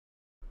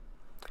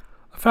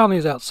Found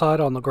these outside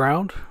on the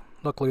ground.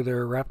 Luckily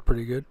they're wrapped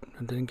pretty good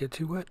and didn't get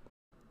too wet.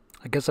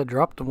 I guess I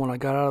dropped them when I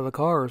got out of the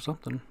car or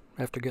something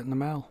after getting the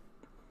mail.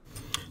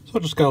 So I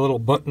just got a little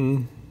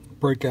button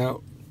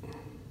breakout.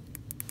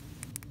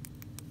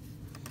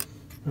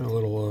 And a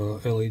little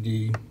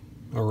LED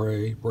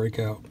array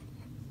breakout.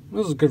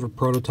 This is good for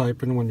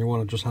prototyping when you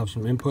want to just have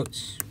some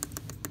inputs.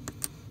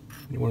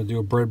 You want to do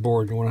a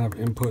breadboard, you want to have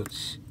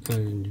inputs,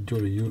 and you do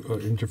an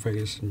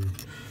interface, and you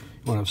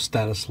want to have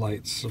status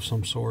lights of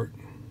some sort.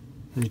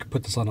 And you can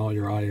put this on all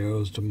your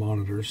IOs to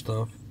monitor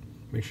stuff,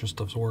 make sure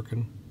stuff's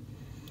working.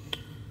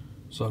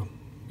 So,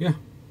 yeah.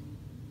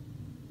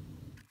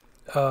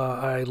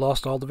 I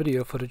lost all the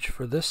video footage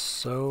for this,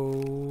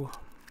 so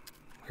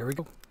here we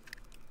go.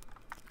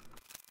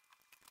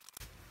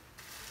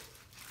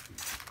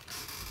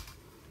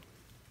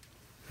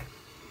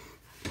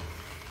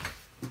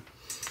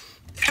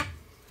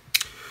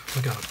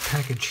 I got a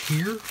package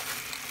here.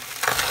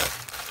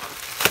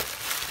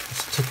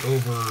 This took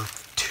over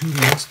 2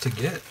 months to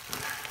get.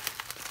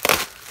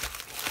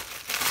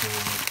 And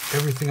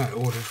everything I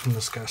ordered from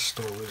this guy's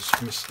store was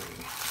missing.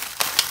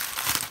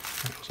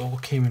 It all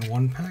came in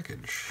one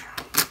package.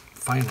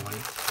 Finally.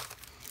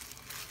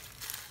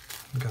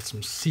 I got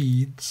some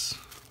seeds.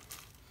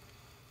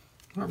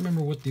 I don't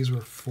remember what these were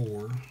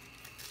for.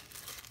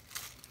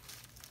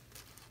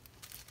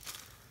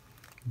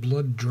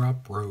 Blood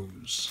drop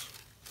rose.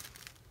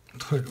 I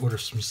thought I'd order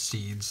some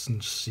seeds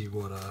and see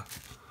what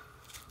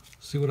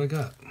I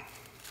got.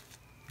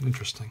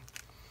 Interesting.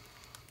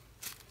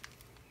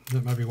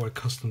 That might be why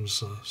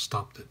Customs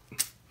stopped it.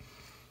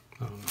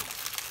 I don't know.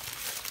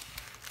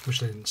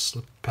 Wish they didn't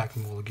slip pack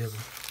them all together.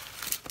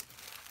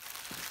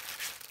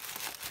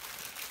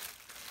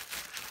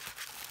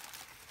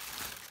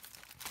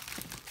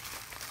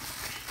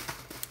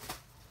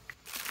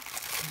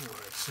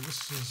 Alright, so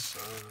this is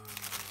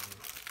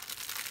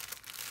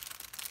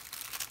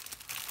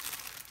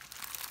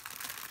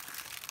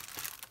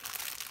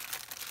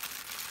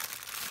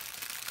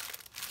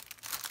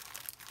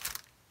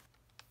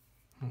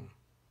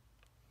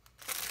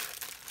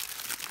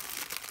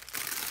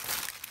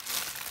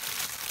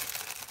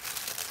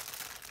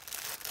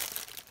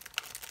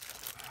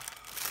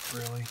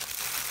really,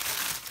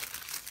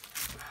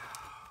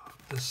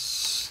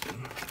 this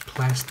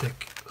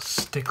plastic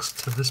sticks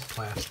to this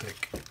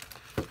plastic.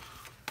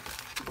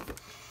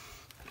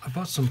 I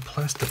bought some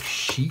plastic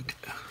sheet.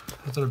 I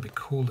thought it'd be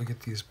cool to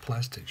get these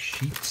plastic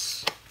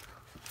sheets.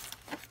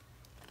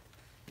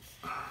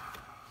 I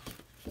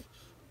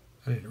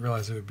didn't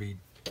realize it would be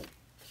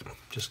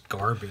just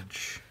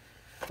garbage.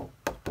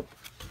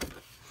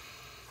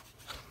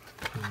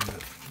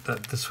 And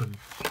that this would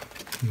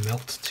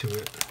melt to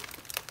it.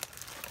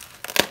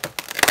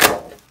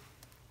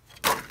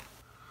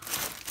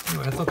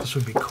 Anyway, I thought this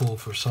would be cool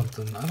for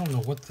something. I don't know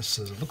what this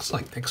is. It looks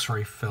like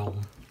X-ray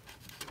film,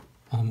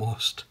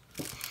 almost.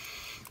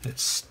 It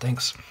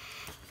stinks.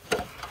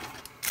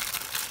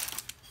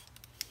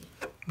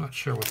 Not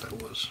sure what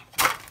that was.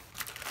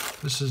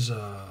 This is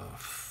a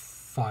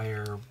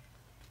fire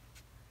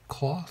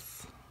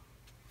cloth.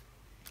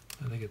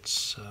 I think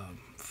it's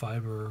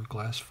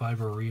glass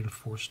fiber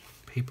reinforced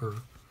paper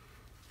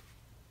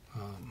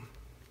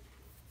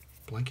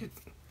blanket.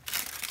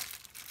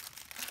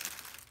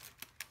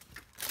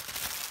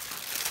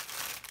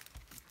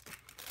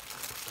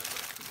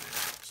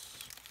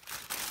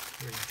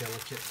 Very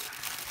delicate.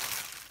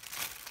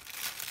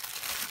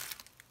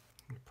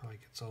 It probably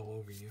gets all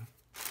over you.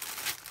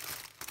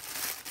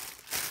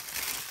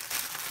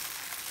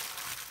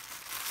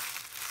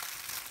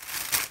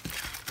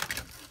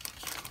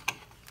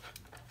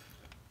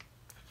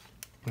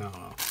 I don't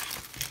know.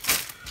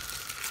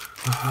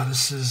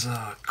 This is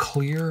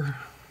clear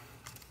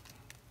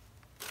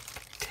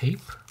tape.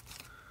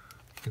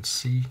 You can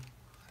see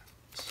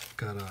it's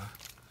got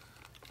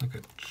like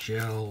a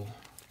gel.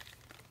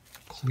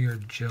 Clear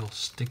gel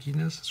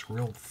stickiness. It's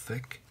real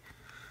thick.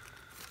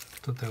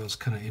 Thought that was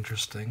kind of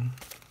interesting.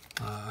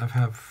 I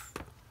have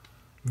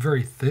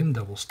very thin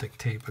double stick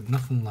tape, but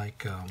nothing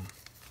like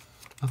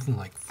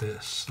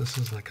this. This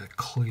is like a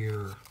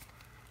clear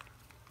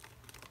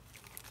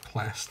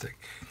plastic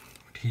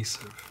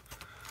adhesive.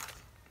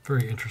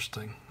 Very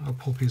interesting. I'll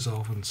pull these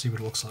off and see what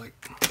it looks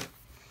like.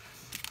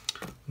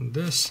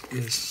 This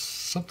is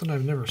something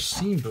I've never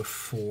seen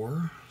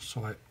before,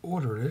 so I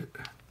ordered it.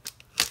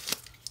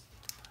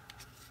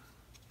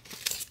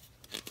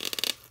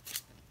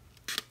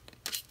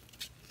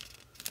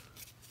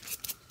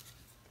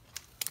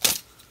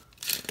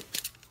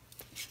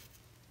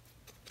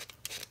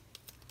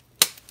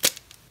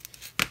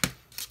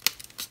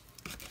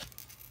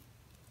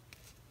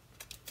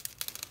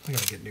 I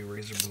gotta get new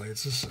razor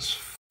blades. This is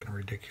fucking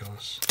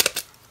ridiculous.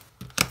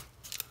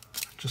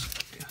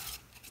 Just, yeah,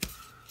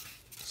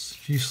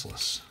 it's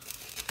useless.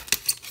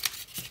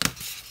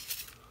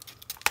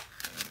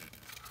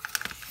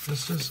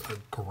 This is a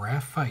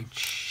graphite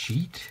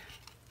sheet.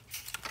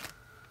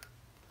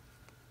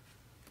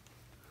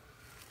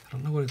 I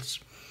don't know what it's.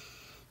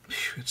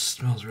 It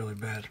smells really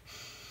bad.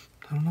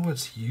 I don't know what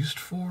it's used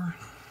for,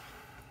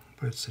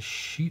 but it's a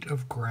sheet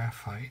of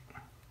graphite.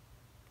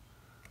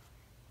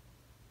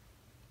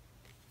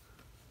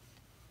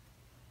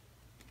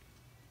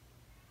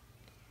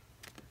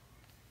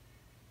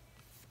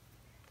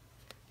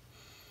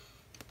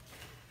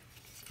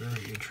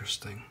 Very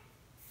interesting.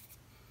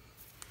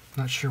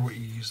 Not sure what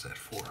you use that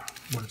for,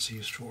 what it's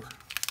used for.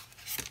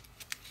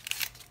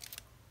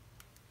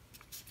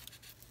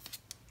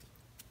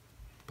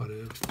 But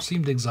it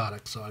seemed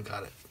exotic, so I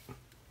got it.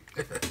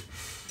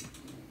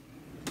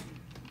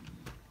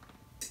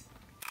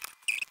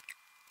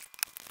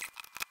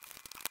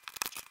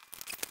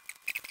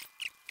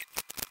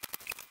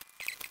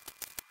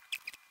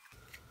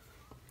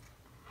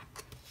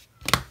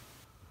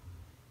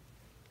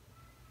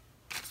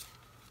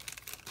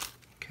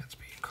 Cat's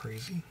being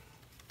crazy.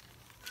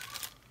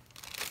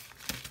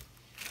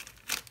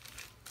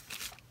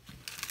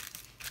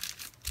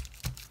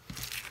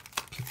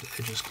 Keep the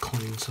edges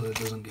clean so that it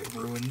doesn't get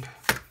ruined.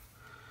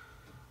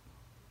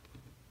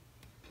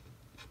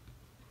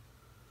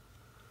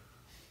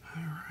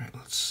 Alright,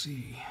 let's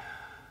see.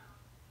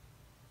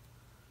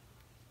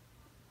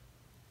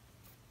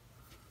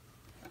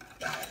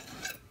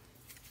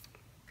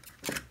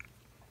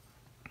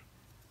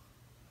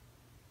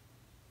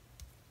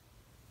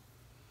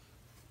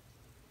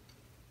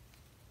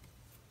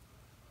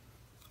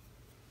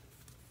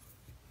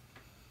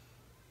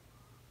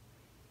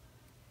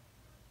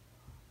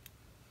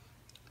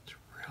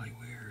 Really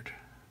weird.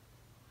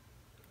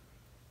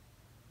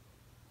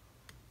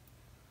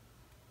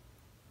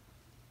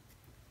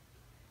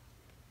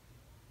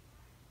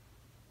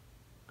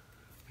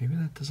 Maybe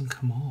that doesn't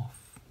come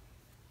off.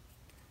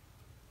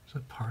 Is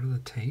that part of the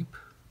tape?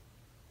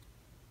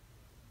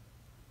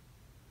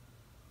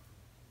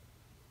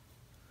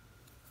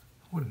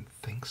 I wouldn't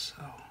think so.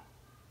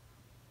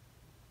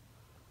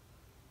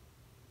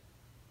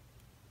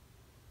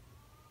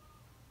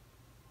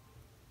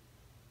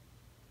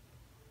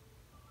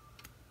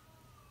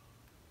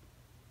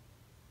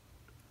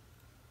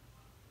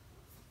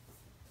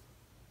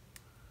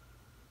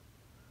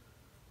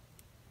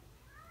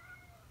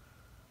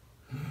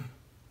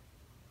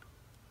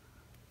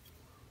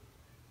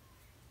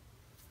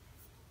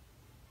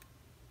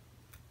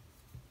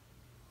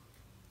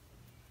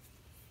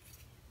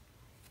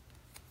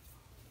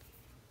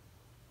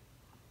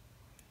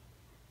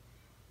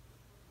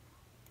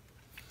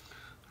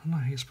 I don't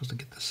know how you're supposed to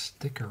get the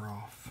sticker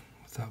off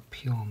without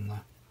peeling the...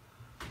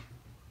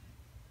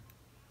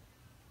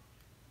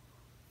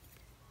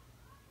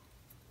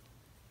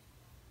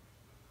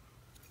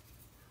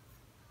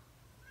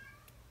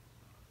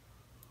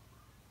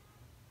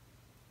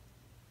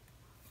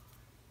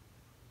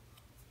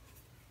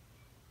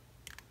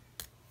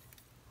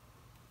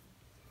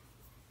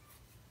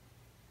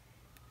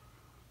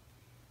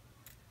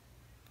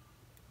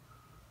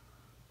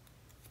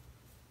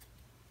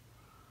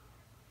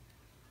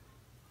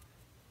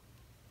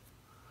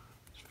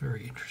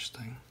 Very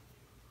interesting.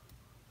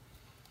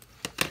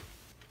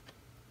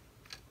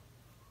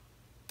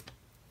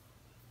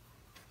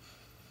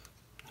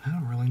 I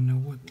don't really know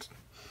what...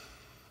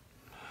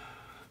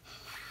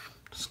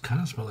 This kind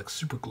of smells like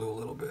super glue a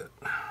little bit.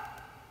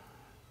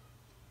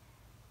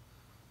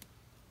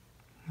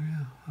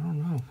 Yeah, I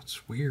don't know.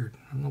 It's weird.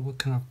 I don't know what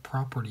kind of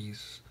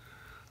properties.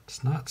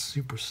 It's not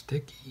super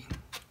sticky.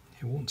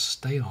 It won't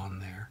stay on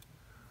there.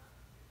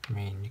 I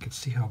mean, you can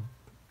see how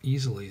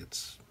easily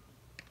it's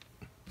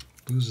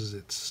loses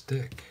its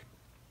stick.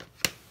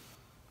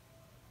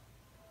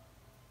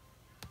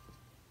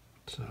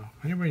 So,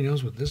 anybody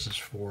knows what this is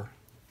for?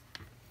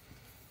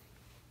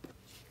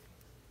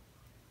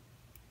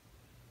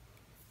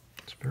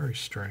 It's very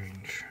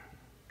strange.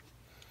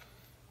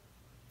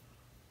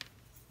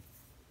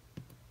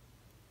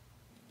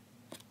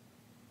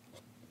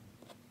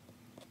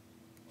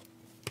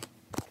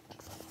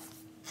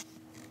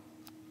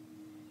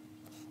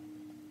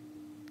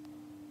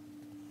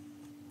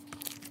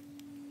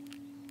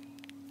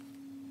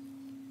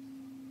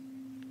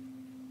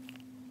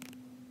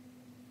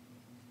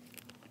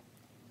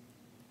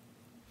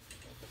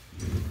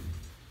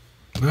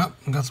 Well,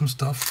 I got some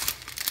stuff.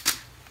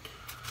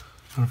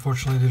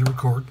 Unfortunately, I didn't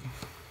record.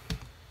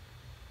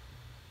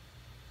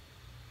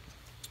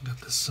 Got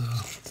this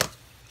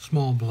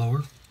small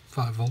blower,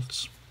 5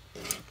 volts.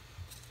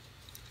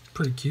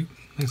 Pretty cute,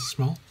 nice and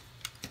small.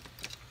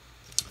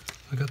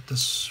 I got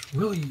this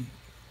really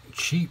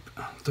cheap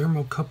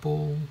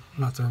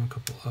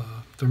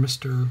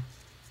thermistor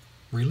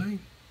relay,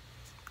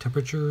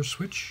 temperature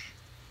switch.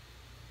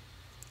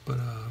 But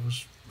it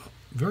was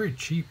very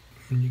cheap,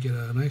 and you get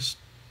a nice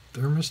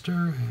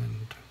thermistor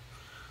and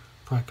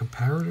probably a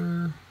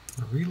comparator,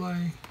 a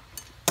relay.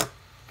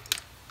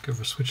 Good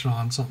for switching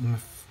on something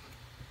if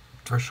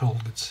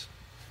threshold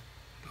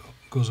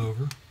goes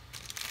over.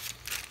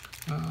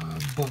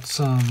 Bought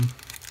some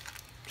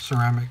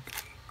ceramic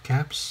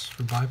caps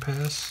for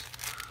bypass,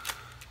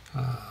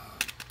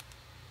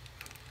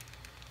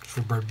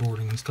 for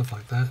breadboarding and stuff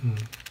like that,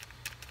 and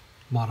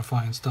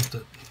modifying stuff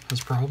that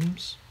has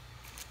problems.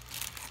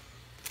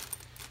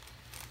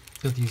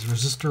 Got these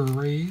resistor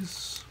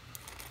arrays.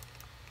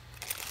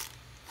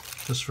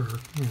 just for,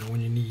 you know,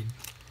 when you need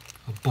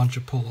a bunch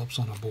of pull-ups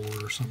on a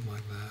board or something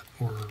like that,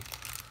 or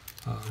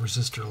a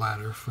resistor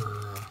ladder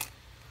for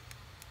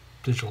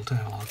digital to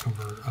analog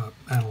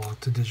analog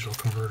to digital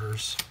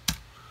converters.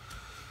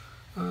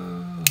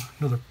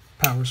 Another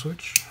power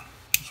switch.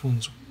 This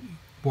one's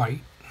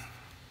white.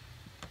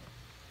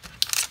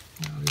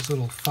 Now, these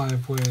little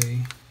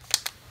 5-way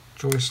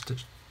joystick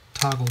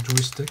toggle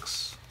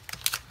joysticks.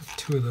 I have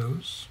 2 of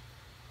those.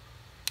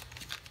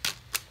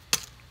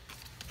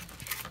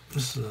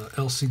 This is a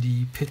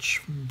LCD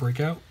pitch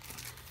breakout.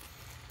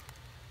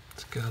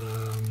 It's got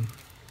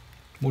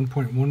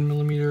 1.1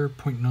 millimeter,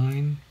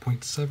 0.9,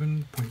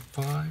 0.7,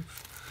 0.5.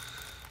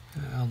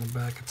 On the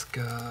back it's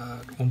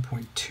got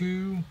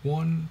 1.2,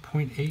 1,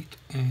 0.8,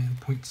 and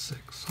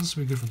 0.6. This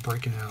will be good for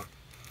breaking out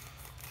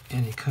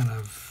any kind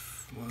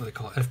of, what do they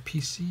call it,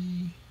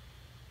 FPC?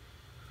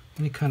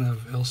 Any kind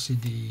of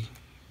LCD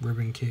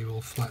ribbon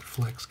cable, flat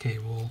flex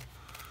cable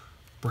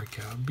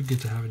breakout. It'd be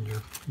good to have in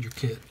your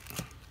kit.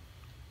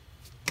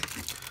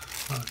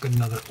 Got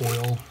another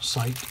oil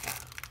sight.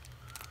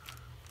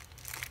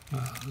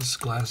 This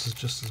glass is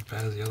just as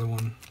bad as the other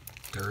one.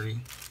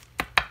 Dirty,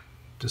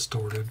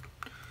 distorted.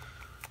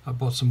 I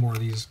bought some more of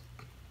these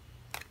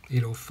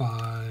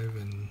 805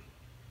 and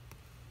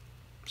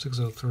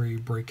 603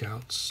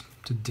 breakouts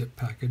to dip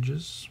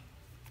packages,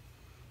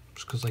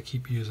 just because I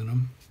keep using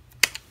them.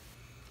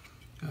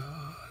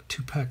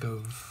 2-pack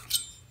of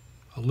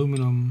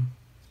aluminum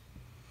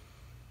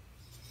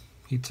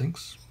heat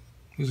sinks.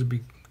 These would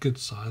be good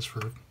size for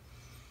a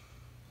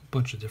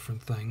bunch of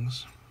different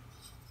things.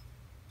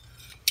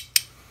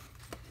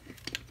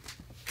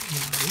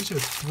 These are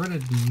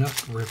threaded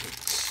nut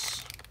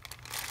rivets.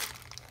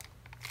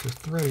 They're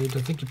threaded.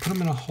 I think you put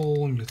them in a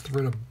hole and you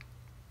thread a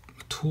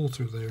tool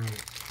through there and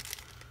it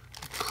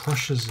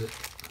crushes it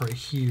right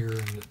here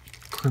and it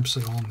crimps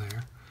it on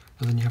there.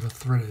 And then you have a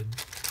threaded,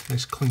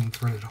 nice clean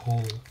threaded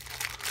hole.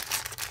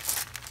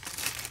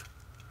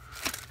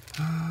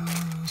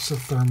 It's a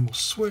thermal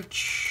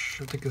switch.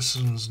 I think this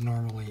one's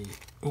normally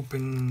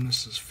open.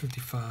 This is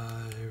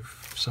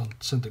 55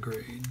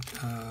 centigrade,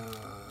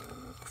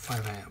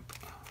 5 amp.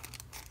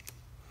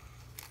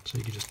 So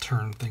you can just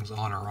turn things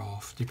on or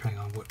off depending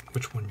on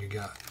which one you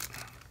got.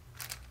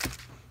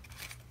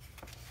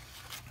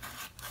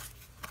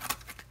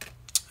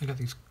 I got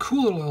these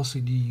cool little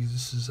LCDs.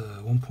 This is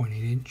a 1.8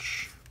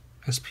 inch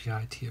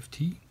SPI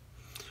TFT.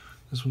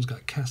 This one's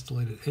got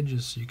castellated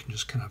edges, so you can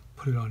just kind of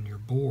put it on your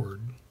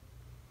board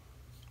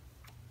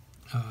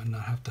and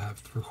not have to have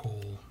through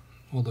hole.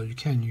 Although you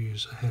can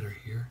use a header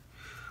here.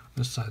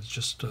 This side's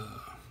just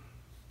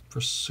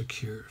for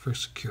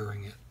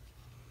securing it.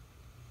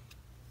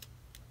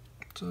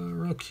 It's a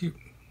real cute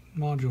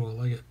module. I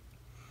like it.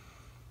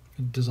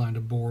 You designed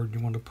a board. You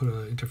want to put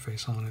an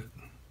interface on it.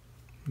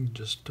 You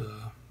just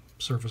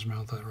surface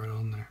mount that right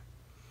on there.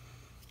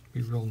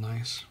 Be real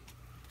nice.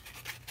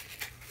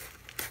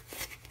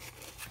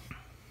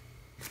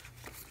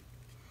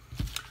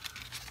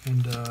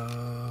 And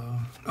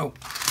oh,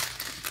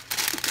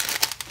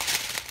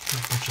 a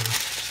bunch of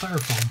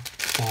styrofoam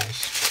balls.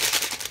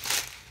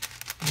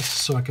 This is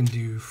so I can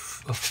do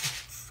a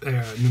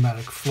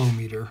pneumatic flow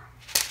meter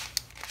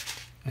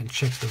and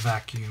check the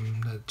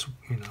vacuum. That's,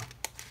 you know,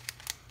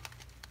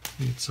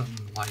 need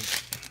something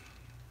light.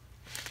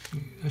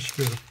 I should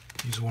be able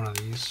to use one of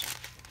these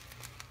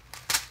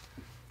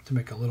to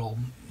make a little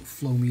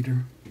flow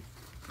meter.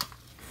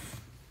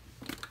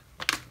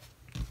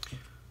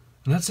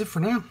 And that's it for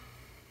now.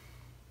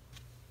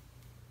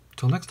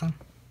 Till next time.